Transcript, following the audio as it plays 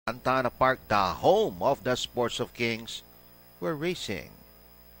Santana Park, the home of the Sports of Kings, where racing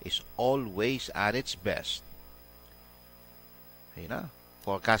is always at its best. Ayun na.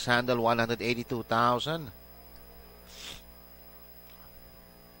 Forecast handle 182,000.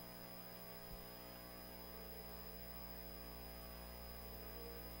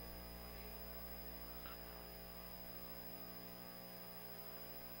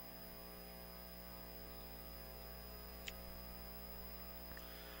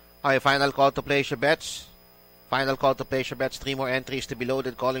 Okay, final call to place your bets. Final call to place your bets. 3 more entries to be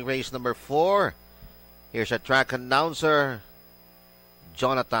loaded. Calling race number 4. Here's our track announcer,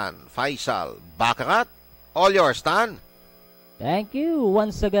 Jonathan Faisal Baccarat. All yours, Stan. Thank you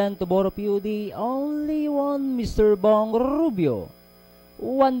once again to both of you. The only one, Mr. Bong Rubio,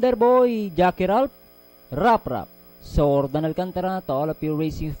 Wonderboy, Jackie Ralph, Rap, Sordan Alcantara. To all of you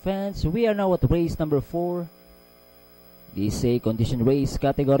racing fans, we are now at race number 4. This is a condition race,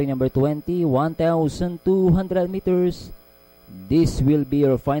 category number 20, 1,200 meters. This will be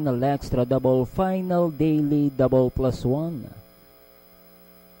your final extra double, final daily double +1.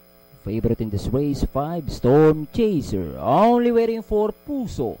 Favorite in this race, 5, Storm Chaser. Only waiting for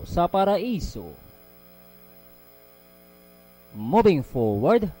Puso sa Paraiso. Moving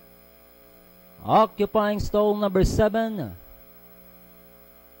forward, occupying stall number 7.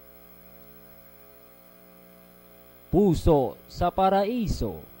 Puso sa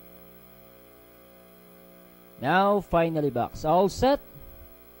Paraiso. Now, finally box. All set.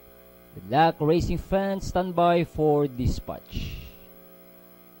 Good luck, racing fans. Stand by for dispatch.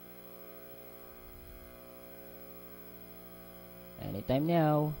 Anytime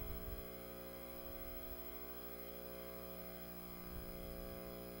now.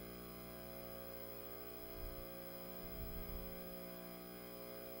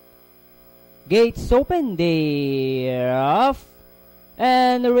 Gates open, they're off.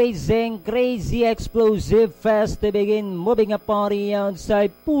 And racing, crazy, explosive, fast to begin. Moving up on the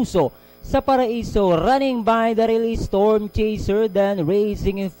outside, Puso sa Paraiso, running by the release, Storm Chaser. Then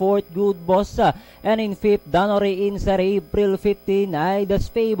racing in 4th, Good Boss. And in 5th, Danore Insar, April 15, Ida's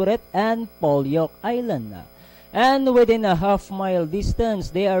Favorite, and Polyok Island. And within a half-mile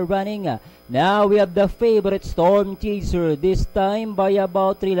distance, they are running. Now we have the favorite, Storm Chaser, this time by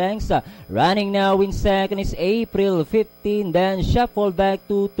about 3 lengths. Running now in 2nd is April 15, then shuffle back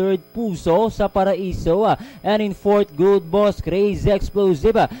to 3rd, Puso sa Paraiso. And in 4th, Good Boss, Crazy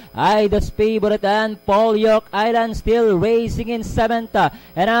Explosive, Ida's Favorite, and Polyok Island still racing in 7th.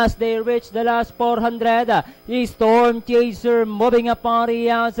 And as they reach the last 400, Storm Chaser moving up on the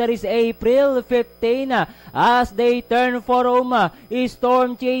outside is April 15. As they turn for home,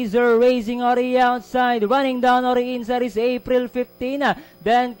 Storm Chaser racing on the outside, running down on the inside is April 15.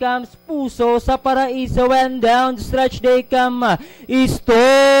 Then comes Puso sa Paraiso, and down the stretch they come.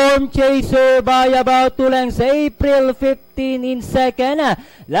 Storm Chaser by about 2 lengths. April 15 in 2nd.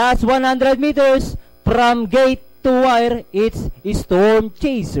 Last 100 meters from gate to wire, it's Storm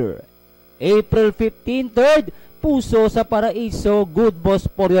Chaser. April 15 3rd, Puso sa Paraiso, Good Boss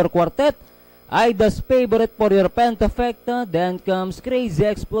for your quartet. Ida's Favorite for your pentafecta. Then comes Crazy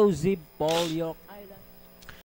Explosive, Polyok